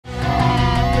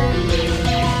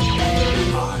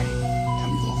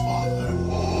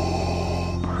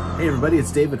everybody,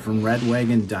 it's David from Red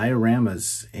Wagon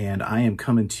Dioramas, and I am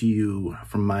coming to you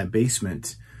from my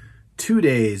basement 2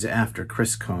 days after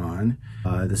ChrisCon.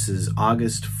 This is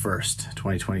August 1st,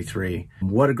 2023.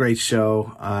 What a great show.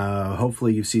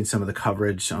 Hopefully you've seen some of the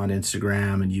coverage on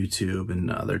Instagram and YouTube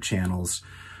and other channels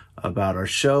about our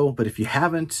show, but if you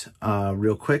haven't,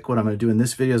 real quick, what I'm going to do in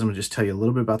this video is I'm going to just tell you a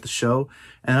little bit about the show,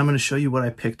 and I'm going to show you what I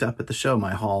picked up at the show,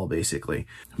 my haul basically.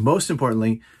 Most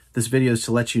importantly, this video is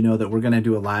to let you know that we're going to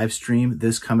do a live stream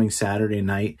this coming Saturday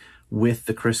night with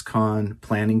the ChrisCon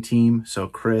planning team. So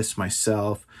Chris,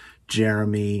 myself,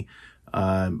 Jeremy,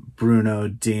 Bruno,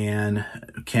 Dan,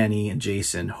 Kenny, and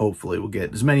Jason. Hopefully we'll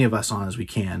get as many of us on as we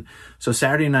can. So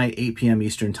Saturday night, 8 p.m.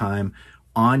 Eastern time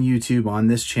on YouTube, on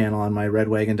this channel, on my Red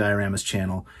Wagon Dioramas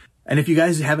channel. And if you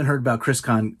guys haven't heard about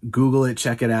ChrisCon, Google it,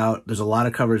 check it out. There's a lot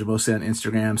of coverage, mostly on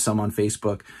Instagram, some on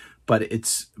Facebook. But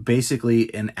it's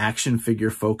basically an action figure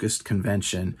focused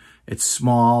convention. It's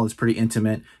small, it's pretty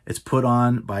intimate. It's put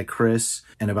on by Chris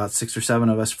and about 6 or 7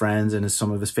 of us friends and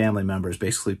some of his family members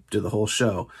basically do the whole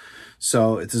show.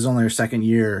 So it's only our second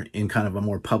year in kind of a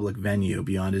more public venue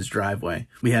beyond his driveway.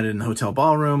 We had it in the hotel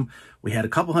ballroom. We had a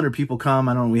couple hundred people come.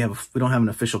 We don't have an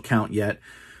official count yet,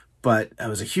 but it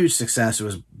was a huge success. It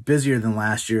was busier than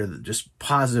last year, just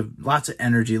positive, lots of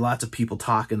energy, lots of people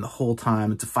talking the whole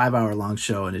time. It's a 5-hour long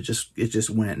show and it just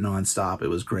went nonstop. It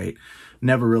was great.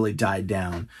 Never really died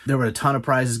down. There were a ton of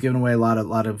prizes given away, a lot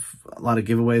of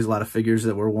giveaways, a lot of figures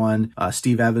that were won.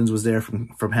 Steve Evans was there from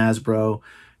Hasbro.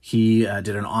 He did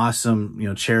an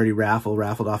awesome, charity raffle,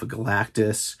 raffled off a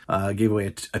Galactus, gave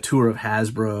away a tour of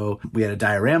Hasbro. We had a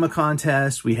diorama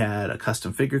contest. We had a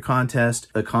custom figure contest.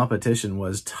 The competition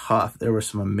was tough. There were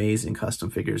some amazing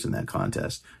custom figures in that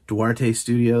contest. Duarte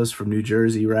Studios from New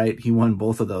Jersey, right? He won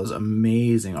both of those.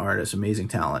 Amazing artist, amazing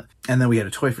talent. And then we had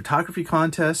a toy photography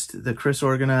contest that Chris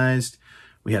organized.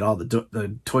 We had all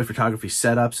the toy photography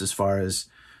setups as far as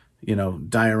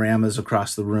dioramas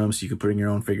across the room so you could put in your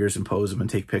own figures and pose them and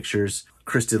take pictures.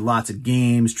 Chris did lots of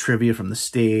games, trivia from the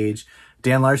stage.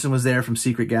 Dan Larson was there from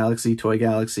Secret Galaxy, Toy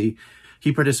Galaxy.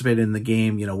 He participated in the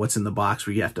game, what's in the box,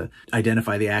 where you have to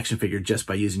identify the action figure just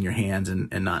by using your hands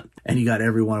and he got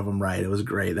every one of them right. It was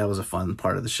great. That was a fun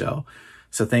part of the show.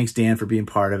 So thanks, Dan, for being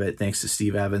part of it. Thanks to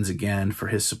Steve Evans again for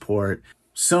his support.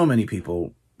 So many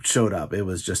people showed up. It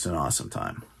was just an awesome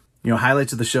time.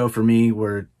 Highlights of the show for me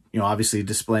were obviously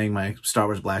displaying my Star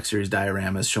Wars Black Series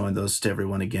dioramas, showing those to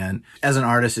everyone again. As an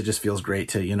artist, it just feels great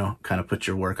to, kind of put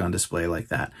your work on display like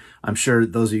that. I'm sure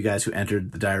those of you guys who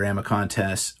entered the diorama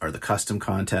contest or the custom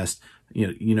contest,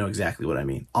 you know exactly what I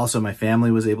mean. Also, my family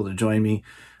was able to join me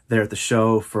there at the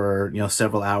show for,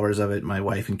 several hours of it, my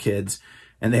wife and kids,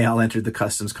 and they all entered the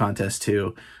customs contest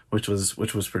too, which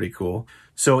was pretty cool.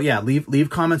 So yeah, leave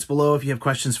comments below if you have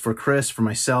questions for Chris, for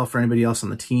myself, for anybody else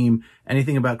on the team,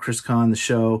 anything about ChrisCon, the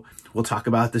show. We'll talk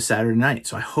about this Saturday night.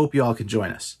 So I hope you all can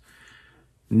join us.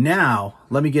 Now,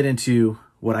 let me get into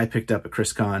what I picked up at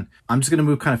ChrisCon. I'm just going to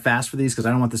move kind of fast for these because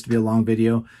I don't want this to be a long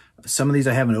video. Some of these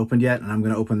I haven't opened yet, and I'm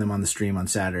going to open them on the stream on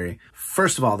Saturday.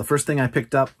 First of all, the first thing I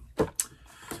picked up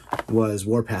was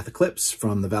Warpath Eclipse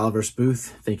from the Valverse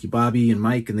booth. Thank you, Bobby and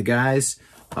Mike and the guys.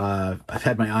 I've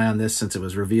had my eye on this since it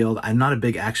was revealed. I'm not a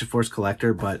big Action Force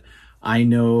collector, but I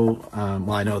know,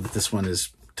 I know that this one is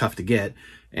tough to get.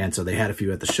 And so they had a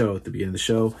few at the show, at the beginning of the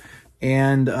show.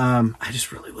 And I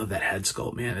just really love that head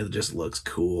sculpt, man. It just looks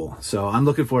cool. So I'm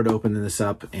looking forward to opening this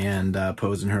up and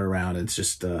posing her around and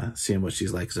just seeing what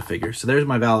she's like as a figure. So there's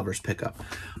my Valverse pickup.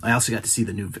 I also got to see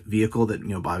the new vehicle that,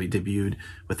 Bobby debuted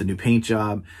with the new paint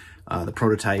job, the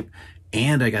prototype.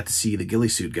 And I got to see the ghillie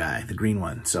suit guy, the green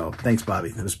one. So thanks,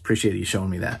 Bobby. I appreciate you showing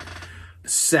me that.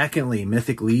 Secondly,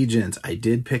 Mythic Legions. I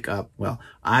did pick up, well,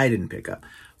 I didn't pick up.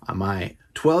 My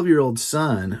 12-year-old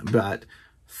son got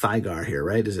Thygar here,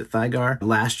 right? Is it Thygar?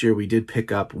 Last year we did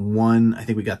pick up one. I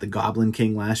think we got the Goblin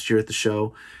King last year at the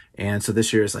show. And so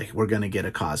this year is like, we're going to get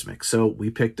a Cosmic. So we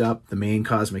picked up the main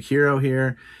Cosmic hero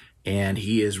here. And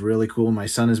he is really cool. My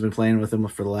son has been playing with him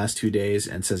for the last 2 days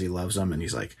and says he loves them. And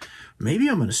he's like, maybe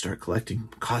I'm going to start collecting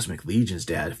Cosmic Legions,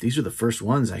 Dad. If these are the first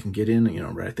ones I can get in,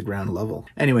 right at the ground level.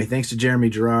 Anyway, thanks to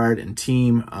Jeremy Gerard and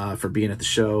team for being at the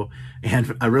show. And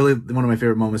one of my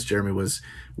favorite moments, Jeremy, was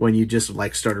when you just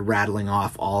started rattling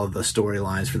off all of the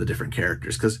storylines for the different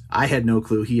characters. Because I had no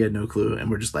clue, he had no clue. And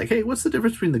we're just like, hey, what's the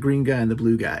difference between the green guy and the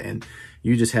blue guy? And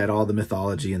you just had all the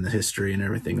mythology and the history and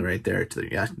everything right there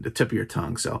to the tip of your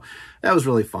tongue. So that was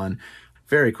really fun.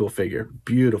 Very cool figure.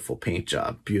 Beautiful paint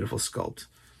job. Beautiful sculpt.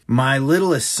 My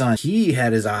littlest son, he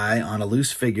had his eye on a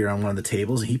loose figure on one of the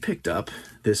tables, and he picked up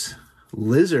this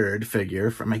lizard figure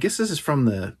from, I guess this is from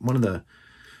one of the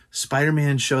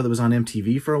Spider-Man show that was on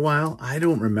MTV for a while. I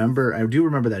don't remember. I do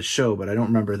remember that show, but I don't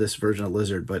remember this version of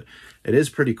Lizard, but it is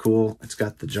pretty cool. It's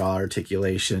got the jaw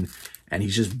articulation, and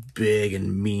he's just big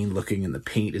and mean looking, and the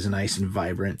paint is nice and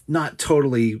vibrant. Not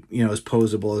totally, you know, as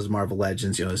posable as Marvel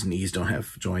Legends. You know, his knees don't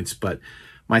have joints, but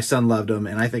my son loved him,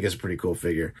 and I think it's a pretty cool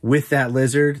figure. With that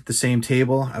Lizard, the same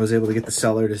table, I was able to get the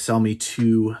seller to sell me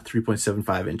 2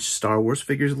 3.75-inch Star Wars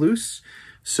figures loose.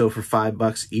 So for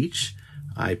 $5 each,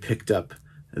 I picked up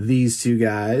these two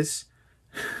guys,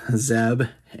 Zeb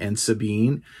and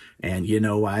Sabine, and you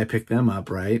know why I picked them up,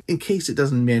 right? In case it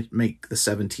doesn't make the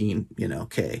 17, you know,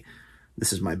 K.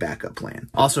 This is my backup plan.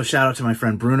 Also, shout out to my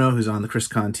friend Bruno, who's on the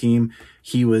ChrisCon team.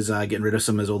 He was getting rid of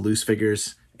some of his old loose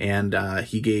figures, and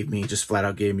he gave me, just flat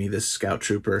out gave me this Scout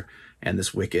Trooper and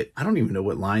this Wicket. I don't even know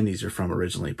what line these are from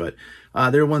originally, but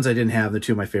they're ones I didn't have. They're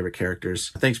 2 of my favorite characters.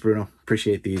 Thanks, Bruno.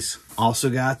 Appreciate these. Also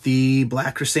got the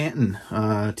Black Chrysanthemum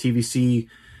TVC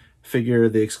figure,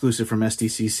 the exclusive from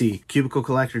SDCC. Cubicle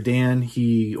Collector Dan,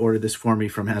 he ordered this for me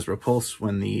from Hasbro Pulse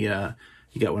when he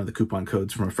got one of the coupon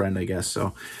codes from a friend, I guess.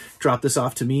 So dropped this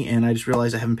off to me, and I just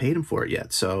realized I haven't paid him for it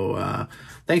yet. So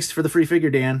thanks for the free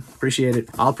figure, Dan. Appreciate it.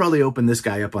 I'll probably open this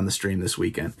guy up on the stream this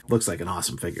weekend. Looks like an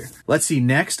awesome figure. Let's see,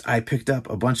 next I picked up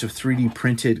a bunch of 3D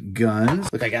printed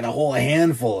guns. Look, I got a whole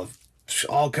handful of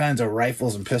all kinds of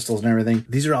rifles and pistols and everything.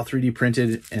 These are all 3D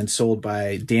printed and sold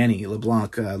by Danny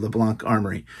LeBlanc, LeBlanc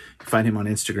Armory. You can find him on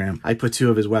Instagram. I put 2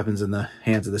 of his weapons in the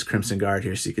hands of this Crimson Guard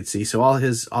here so you can see. So all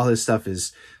his stuff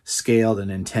is scaled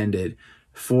and intended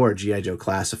for G.I. Joe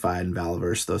Classified and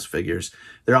Valverse, those figures.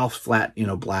 They're all flat, you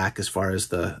know, black as far as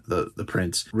the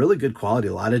prints. Really good quality,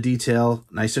 a lot of detail,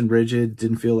 nice and rigid.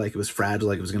 Didn't feel like it was fragile,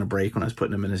 like it was going to break when I was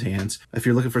putting them in his hands. If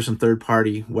you're looking for some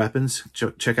third-party weapons,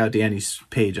 check out Danny's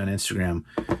page on Instagram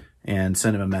and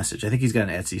send him a message. I think he's got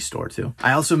an Etsy store too.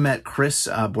 I also met Chris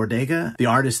Bordega, the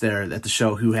artist there at the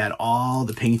show, who had all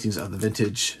the paintings of the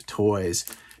vintage toys.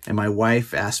 And my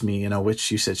wife asked me, you know, which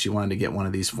she said she wanted to get one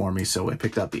of these for me. So I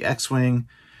picked up the X-Wing,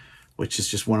 which is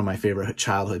just one of my favorite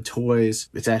childhood toys.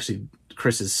 It's actually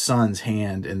Chris's son's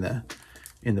hand in the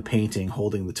painting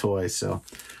holding the toy. So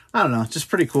I don't know, just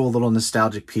pretty cool little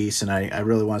nostalgic piece. And I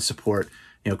really want to support,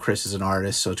 you know, Chris as an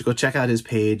artist. So to go check out his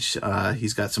page,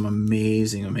 he's got some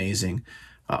amazing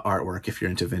artwork if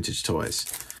you're into vintage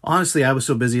toys. Honestly, I was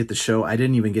so busy at the show, I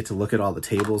didn't even get to look at all the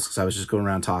tables because I was just going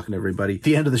around talking to everybody. At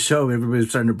the end of the show, everybody was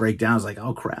starting to break down. I was like,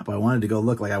 oh crap, I wanted to go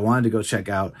look. Like, I wanted to go check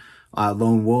out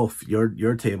Lone Wolf,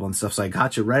 your table and stuff. So I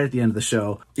got you right at the end of the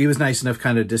show. He was nice enough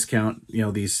kind of discount, you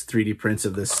know, these 3D prints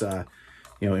of this,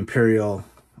 you know, Imperial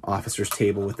officer's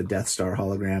table with the Death Star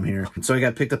hologram here. So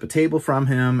I picked up a table from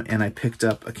him, and I picked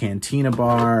up a Cantina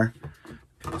bar.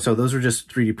 So those were just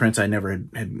 3D prints I had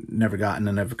never gotten,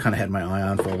 and I've kind of had my eye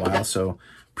on for a while. So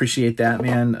appreciate that,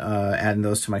 man, adding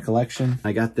those to my collection.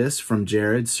 I got this from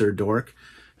Jared, Sir Dork.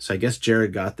 So I guess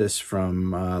Jared got this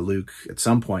from Luke at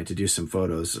some point to do some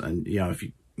photos. And, you know, if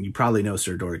you probably know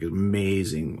Sir Dork,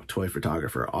 amazing toy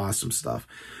photographer, awesome stuff.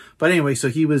 But anyway, so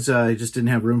he was, just didn't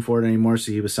have room for it anymore,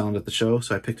 so he was selling it at the show.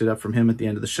 So I picked it up from him at the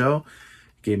end of the show.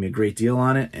 Gave me a great deal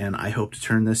on it, and I hope to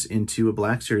turn this into a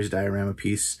Black Series diorama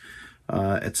piece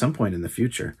at some point in the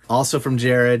future. Also from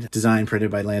Jared, design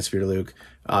printed by Lance Peter Luke,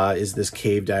 is this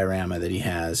cave diorama that he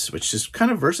has, which is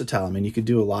kind of versatile. I mean, you could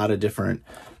do a lot of different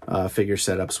figure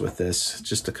setups with this,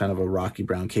 just a kind of a rocky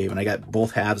brown cave. And I got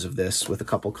both halves of this with a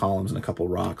couple columns and a couple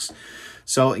rocks.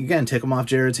 So again, take them off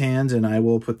Jared's hands and I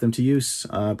will put them to use.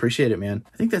 Appreciate it, man.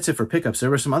 I think that's it for pickups. There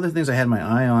were some other things I had my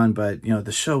eye on, but you know,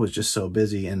 the show was just so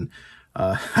busy, and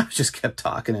I just kept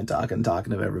talking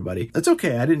to everybody. That's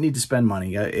okay. I didn't need to spend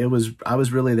money. I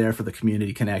was really there for the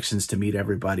community connections, to meet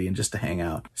everybody and just to hang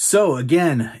out. So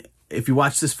again, if you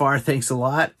watched this far, thanks a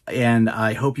lot. And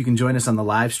I hope you can join us on the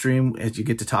live stream as you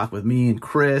get to talk with me and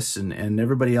Chris and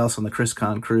everybody else on the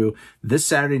ChrisCon crew this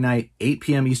Saturday night, 8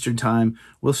 p.m. Eastern time.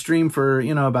 We'll stream for,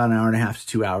 you know, about an hour and a half to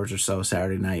 2 hours or so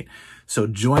Saturday night. So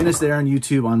join us there on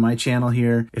YouTube on my channel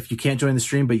here. If you can't join the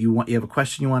stream, but you have a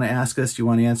question you want to ask us, you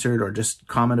want answered, or just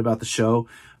comment about the show,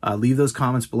 leave those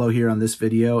comments below here on this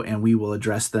video and we will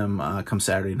address them come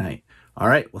Saturday night. All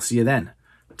right, we'll see you then.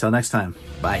 Until next time,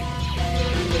 bye.